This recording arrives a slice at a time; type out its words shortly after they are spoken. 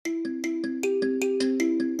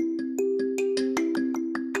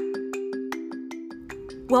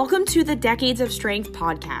Welcome to the Decades of Strength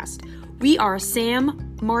podcast. We are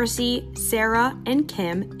Sam, Marcy, Sarah, and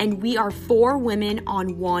Kim, and we are 4 women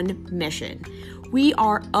on one mission. We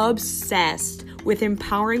are obsessed with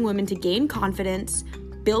empowering women to gain confidence,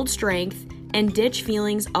 build strength, and ditch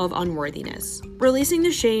feelings of unworthiness. Releasing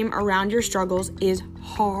the shame around your struggles is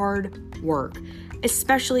hard work,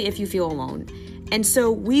 especially if you feel alone. And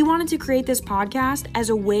so we wanted to create this podcast as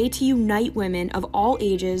a way to unite women of all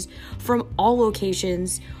ages, from all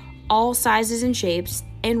locations, all sizes and shapes,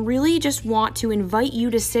 and really just want to invite you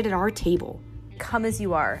to sit at our table. Come as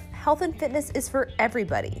you are. Health and fitness is for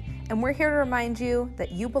everybody. And we're here to remind you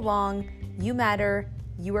that you belong, you matter,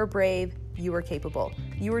 you are brave, you are capable,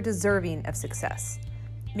 you are deserving of success.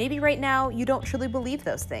 Maybe right now you don't truly believe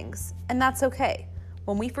those things, and that's okay.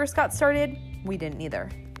 When we first got started, we didn't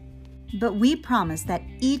either. But we promise that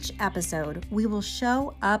each episode we will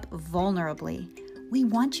show up vulnerably. We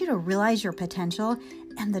want you to realize your potential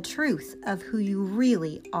and the truth of who you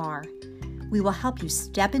really are. We will help you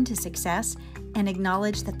step into success and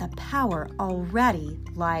acknowledge that the power already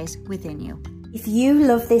lies within you. If you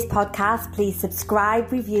love this podcast, please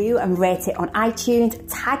subscribe, review, and rate it on iTunes.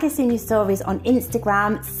 Tag us in your stories on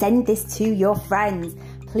Instagram. Send this to your friends.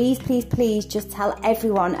 Please, please, please just tell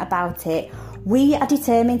everyone about it. We are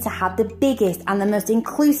determined to have the biggest and the most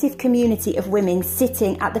inclusive community of women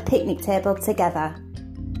sitting at the picnic table together.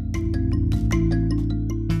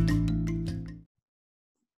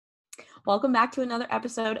 Welcome back to another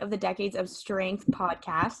episode of the Decades of Strength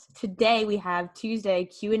podcast. Today we have Tuesday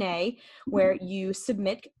Q&A where you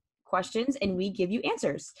submit questions and we give you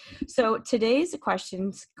answers. So today's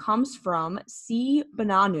questions comes from C.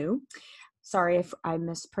 Bananu. Sorry if I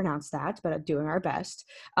mispronounced that, but I'm doing our best.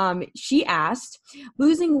 She asked,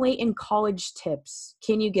 losing weight in college tips.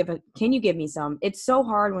 Can you give me some? It's so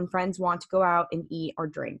hard when friends want to go out and eat or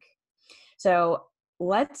drink. So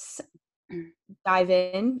let's dive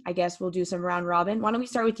in. I guess we'll do some round robin. Why don't we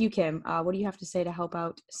start with you, Kim? What do you have to say to help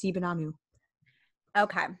out C. Bananu?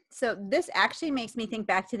 Okay. So this actually makes me think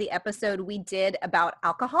back to the episode we did about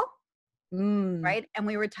alcohol, right? And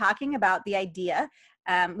we were talking about the idea.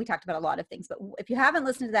 We talked about a lot of things, but if you haven't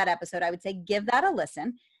listened to that episode, I would say give that a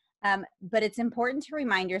listen. But it's important to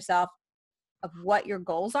remind yourself of what your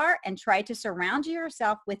goals are and try to surround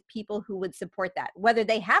yourself with people who would support that. Whether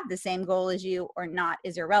they have the same goal as you or not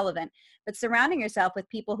is irrelevant, but surrounding yourself with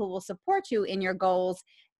people who will support you in your goals,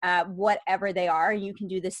 whatever they are, you can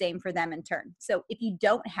do the same for them in turn. So if you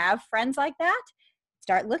don't have friends like that,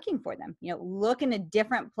 start looking for them. Look in a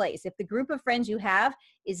different place. If the group of friends you have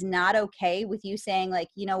is not okay with you saying, like,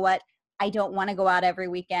 you know what, I don't want to go out every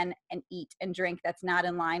weekend and eat and drink, that's not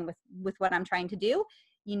in line with what I'm trying to do,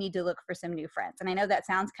 you need to look for some new friends. And I know that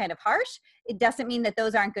sounds kind of harsh. It doesn't mean that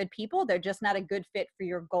those aren't good people. They're just not a good fit for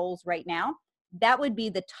your goals right now. That would be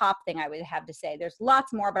the top thing I would have to say. There's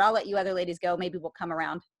lots more, but I'll let you other ladies go. Maybe we'll come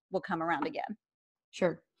around again.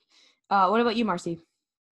 Sure. What about you, Marcy?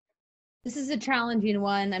 This is a challenging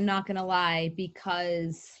one, I'm not going to lie,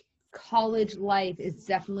 because college life is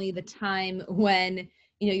definitely the time when,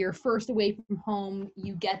 you're first away from home,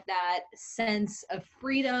 you get that sense of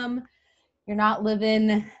freedom. You're not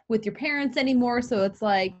living with your parents anymore, so it's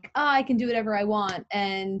like, I can do whatever I want.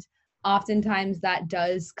 And oftentimes that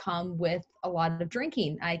does come with a lot of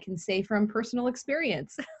drinking. I can say from personal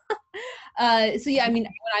experience. When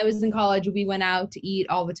I was in college, we went out to eat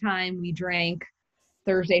all the time. We drank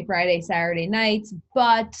Thursday, Friday, Saturday nights,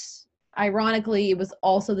 but ironically, it was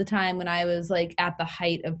also the time when I was like at the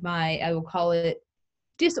height of my, I will call it,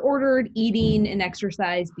 disordered eating and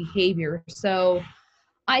exercise behavior. So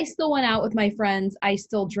I still went out with my friends. I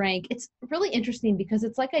still drank. It's really interesting because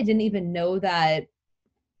it's like I didn't even know that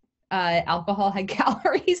alcohol had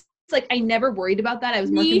calories. It's like I never worried about that. I was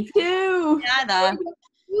more Me too. Yeah,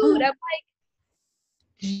 food. I'm like,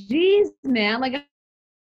 geez, man, like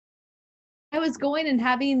I was going and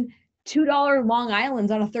having $2 Long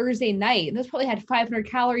Islands on a Thursday night, and those probably had 500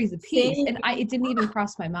 calories a piece, and it didn't even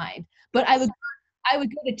cross my mind. But I would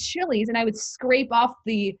go to Chili's and I would scrape off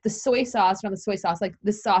the soy sauce from the soy sauce, like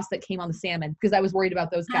the sauce that came on the salmon, because I was worried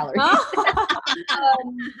about those calories.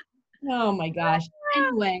 Oh my gosh.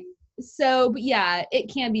 Anyway, but yeah,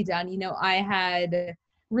 it can be done. I had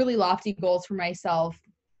really lofty goals for myself,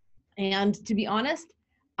 and to be honest,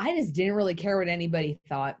 I just didn't really care what anybody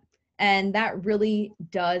thought. And that really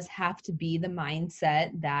does have to be the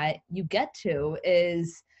mindset that you get to,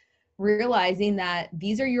 is realizing that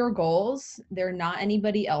these are your goals. They're not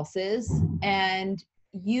anybody else's, and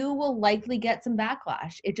you will likely get some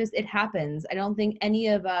backlash. It happens. I don't think any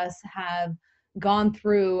of us have gone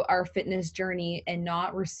through our fitness journey and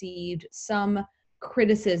not received some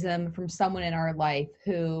criticism from someone in our life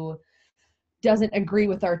who doesn't agree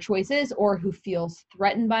with our choices or who feels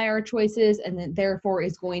threatened by our choices and then therefore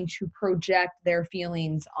is going to project their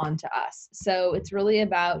feelings onto us. So it's really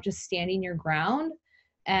about just standing your ground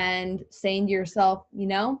and saying to yourself, you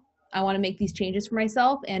know, I want to make these changes for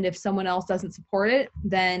myself. And if someone else doesn't support it,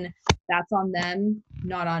 then that's on them,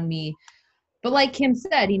 not on me. But like Kim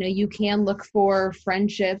said, you know, you can look for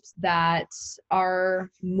friendships that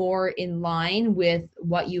are more in line with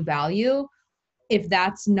what you value. If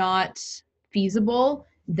that's not feasible,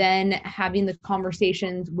 then having the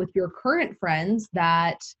conversations with your current friends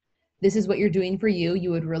that this is what you're doing for you,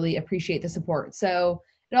 you would really appreciate the support. So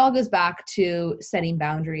it all goes back to setting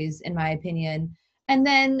boundaries, in my opinion. And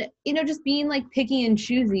then, you know, just being like picky and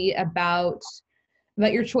choosy about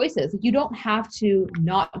your choices. You don't have to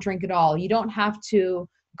not drink at all. You don't have to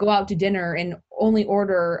go out to dinner and only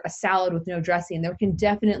order a salad with no dressing. There can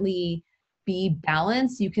definitely be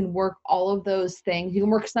balance. You can work all of those things. You can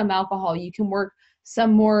work some alcohol. You can work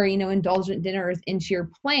some more, you know, indulgent dinners into your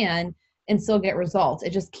plan and still get results.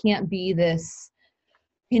 It just can't be this,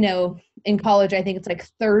 you know, in college, I think it's like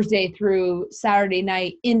Thursday through Saturday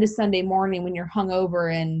night into Sunday morning when you're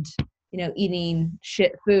hungover and, you know, eating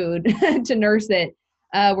shit food to nurse it,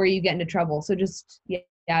 where you get into trouble. So just,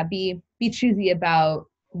 be choosy about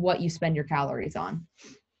what you spend your calories on.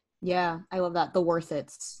 Yeah, I love that. The worth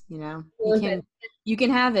it's, you know, you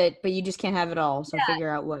can have it, but you just can't have it all. So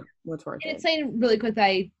figure out what's worth it. And saying really quick,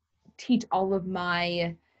 I teach all of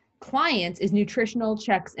my clients is nutritional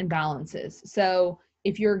checks and balances. So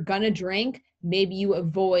if you're gonna drink, maybe you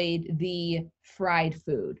avoid the fried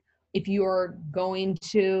food. If you're going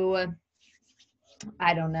to,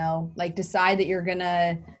 I don't know, like decide that you're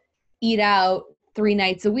gonna eat out 3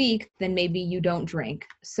 nights a week, then maybe you don't drink.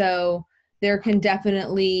 So there can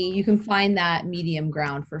definitely, you can find that medium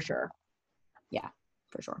ground for sure. Yeah,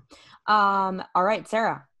 for sure. All right,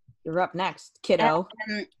 Sarah, you're up next, kiddo.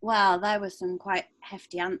 Well, there were some quite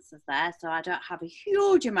hefty answers there, so I don't have a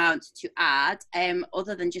huge amount to add,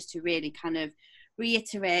 other than just to really kind of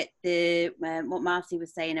reiterate what Marcy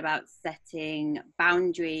was saying about setting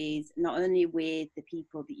boundaries, not only with the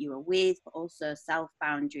people that you are with, but also self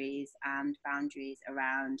boundaries and boundaries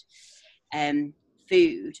around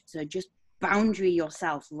food. So just boundary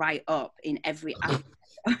yourself right up in every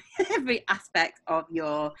aspect of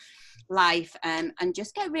your life, and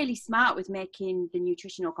just get really smart with making the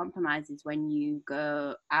nutritional compromises when you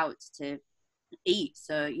go out to eat.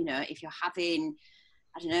 So, you know, if you're having,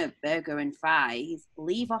 I don't know, burger and fries,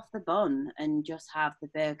 leave off the bun and just have the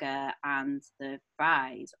burger and the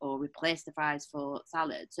fries, or replace the fries for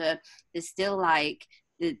salad. So there's still like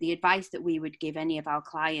the advice that we would give any of our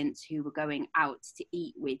clients who were going out to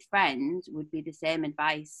eat with friends would be the same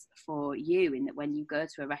advice for you, in that when you go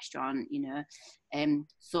to a restaurant, you know,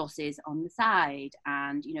 sauces on the side,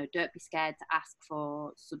 and, you know, don't be scared to ask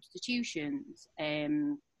for substitutions. I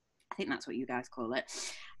think that's what you guys call it.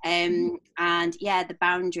 And yeah, the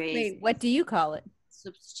boundaries. Wait, what do you call it?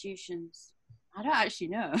 Substitutions. I don't actually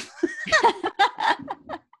know.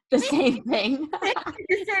 The same thing.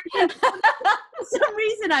 For some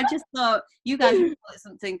reason, I just thought you guys would call it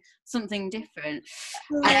something different.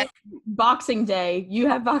 Boxing Day. You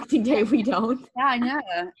have Boxing Day. We don't. Yeah, I know.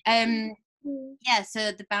 Yeah,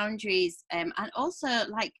 so the boundaries, and also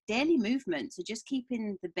like daily movement. So just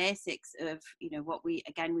keeping the basics of, you know, what we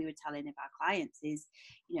were telling of our clients is,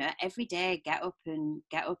 you know, every day get up and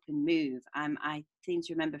move. I seem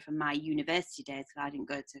to remember from my university days, because I didn't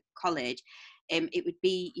go to college, it would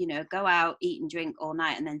be, you know, go out, eat and drink all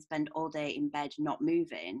night, and then spend all day in bed not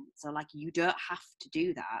moving. So like, you don't have to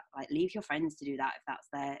do that. Like, leave your friends to do that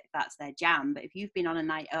if that's their jam. But if you've been on a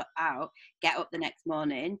night out, get up the next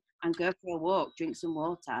morning and go for a walk, drink some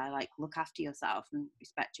water, like look after yourself and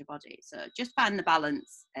respect your body. So just find the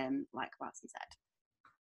balance, like Marcy said.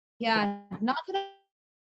 Yeah, not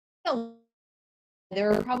gonna.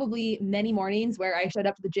 There were probably many mornings where I showed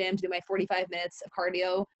up to the gym to do my 45 minutes of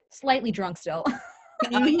cardio, slightly drunk still.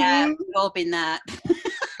 Oh yeah, we've all been there.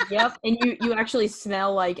 Yep, and you actually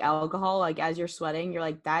smell like alcohol, like as you're sweating. You're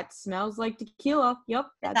like, that smells like tequila. Yep,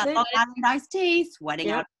 that's it. Long Island iced tea,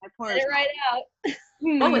 sweating out my pores. Get it right out.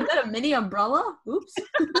 Oh, is that a mini umbrella? Oops.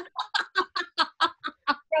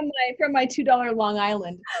 from my $2 Long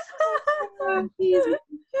Island.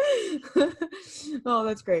 Oh,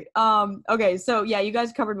 that's great. Okay, so yeah, you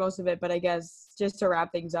guys covered most of it, but I guess just to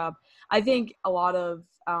wrap things up, I think a lot of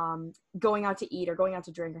going out to eat or going out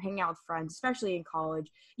to drink or hanging out with friends, especially in college,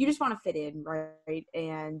 you just want to fit in, right?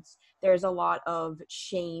 And there's a lot of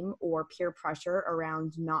shame or peer pressure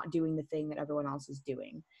around not doing the thing that everyone else is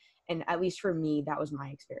doing. And at least for me, that was my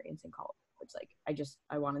experience in backwards. Like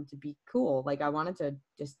I wanted to be cool. Like I wanted to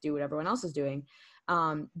just do what everyone else is doing.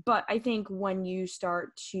 But I think when you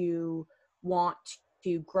start to want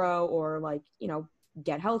to grow or like, you know,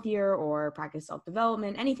 get healthier or practice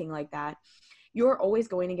self-development, anything like that, you're always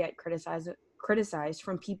going to get criticized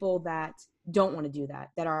from people that don't want to do that,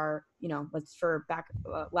 that are, you know,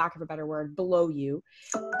 lack of a better word, below you.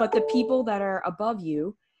 But the people that are above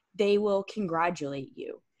you, they will congratulate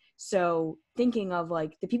you. So thinking of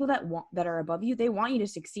like the people that are above you, they want you to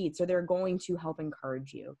succeed. So they're going to help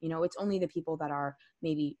encourage you. You know, it's only the people that are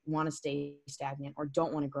maybe want to stay stagnant or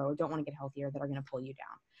don't want to grow, or don't want to get healthier, that are going to pull you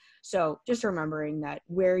down. So just remembering that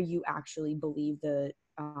where you actually believe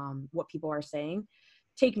what people are saying,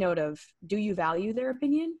 take note of, do you value their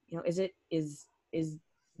opinion? You know, is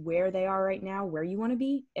where they are right now where you want to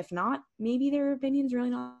be? If not, maybe their opinion's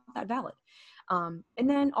really not that valid. And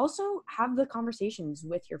then also have the conversations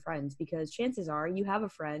with your friends, because chances are you have a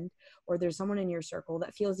friend or there's someone in your circle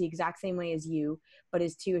that feels the exact same way as you, but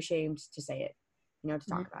is too ashamed to say it, you know, to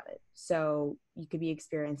talk about it. So you could be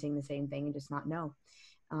experiencing the same thing and just not know.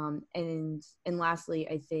 And lastly,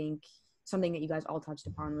 I think something that you guys all touched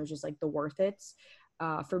upon was just like the worth it's.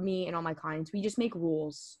 For me and all my clients, we just make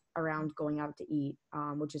rules around going out to eat,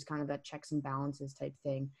 which is kind of that checks and balances type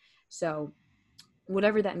thing. So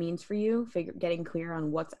whatever that means for you, getting clear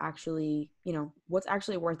on what's actually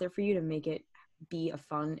worth it for you to make it be a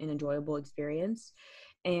fun and enjoyable experience,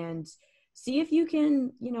 and see if you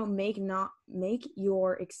can, you know, make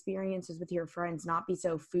your experiences with your friends not be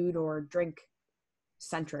so food or drink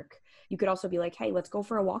centric. You could also be like, hey, let's go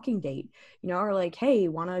for a walking date, you know, or like, hey,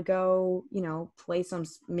 want to go, you know,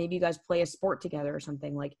 maybe you guys play a sport together or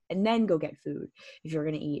something, like, and then go get food if you're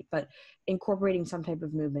going to eat. But incorporating some type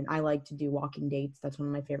of movement. I like to do walking dates. That's one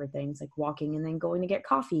of my favorite things, like walking and then going to get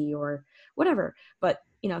coffee or whatever. But,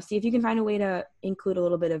 you know, see if you can find a way to include a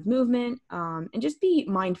little bit of movement, and just be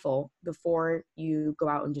mindful before you go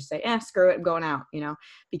out and just say, screw it, I'm going out, you know,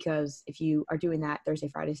 because if you are doing that Thursday,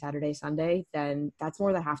 Friday, Saturday, Sunday, then that's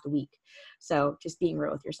more than half the week. So just being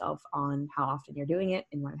real with yourself on how often you're doing it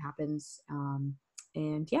and when it happens.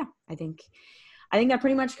 And yeah, I think that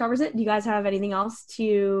pretty much covers it. Do you guys have anything else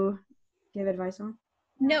to give advice on?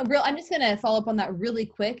 No, I'm just going to follow up on that really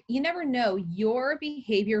quick. You never know, your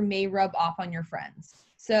behavior may rub off on your friends.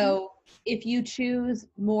 So if you choose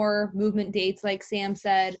more movement dates, like Sam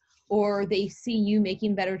said, or they see you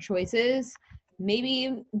making better choices,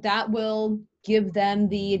 maybe that will give them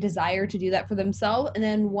the desire to do that for themselves. And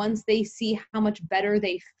then once they see how much better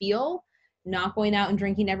they feel, not going out and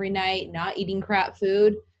drinking every night, not eating crap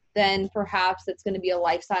food, then perhaps it's going to be a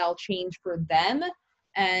lifestyle change for them.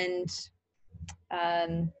 And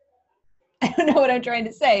I don't know what I'm trying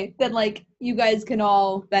to say, that like you guys can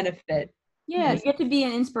all benefit. Yeah, you get to be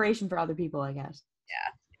an inspiration for other people, I guess.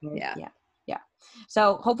 Yeah.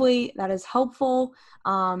 So hopefully that is helpful.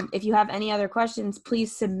 If you have any other questions,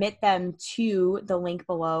 please submit them to the link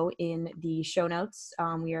below in the show notes.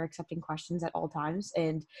 We are accepting questions at all times,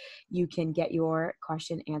 and you can get your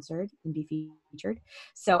question answered and be featured.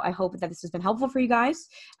 So I hope that this has been helpful for you guys,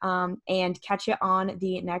 and catch you on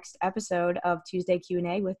the next episode of Tuesday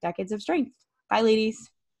Q&A with Decades of Strength. Bye,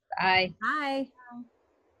 ladies. Bye. Bye.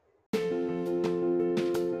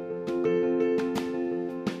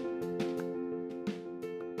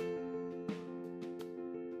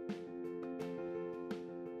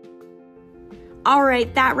 All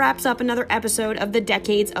right, that wraps up another episode of the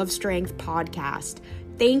Decades of Strength podcast.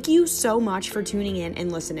 Thank you so much for tuning in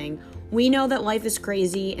and listening. We know that life is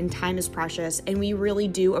crazy and time is precious, and we really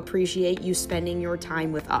do appreciate you spending your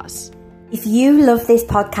time with us. If you love this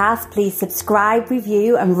podcast, please subscribe,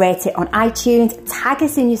 review and rate it on iTunes. Tag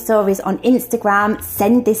us in your stories on Instagram.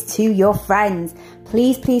 Send this to your friends.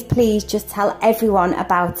 Please, please, please just tell everyone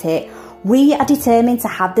about it. We are determined to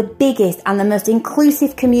have the biggest and the most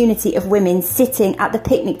inclusive community of women sitting at the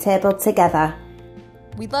picnic table together.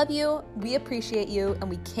 We love you, we appreciate you,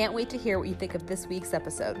 and we can't wait to hear what you think of this week's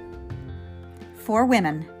episode. 4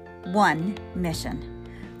 women, 1 mission.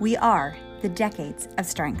 We are the Decades of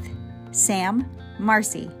Strength. Sam,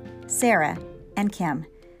 Marcy, Sarah, and Kim.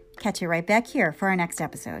 Catch you right back here for our next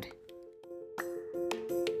episode.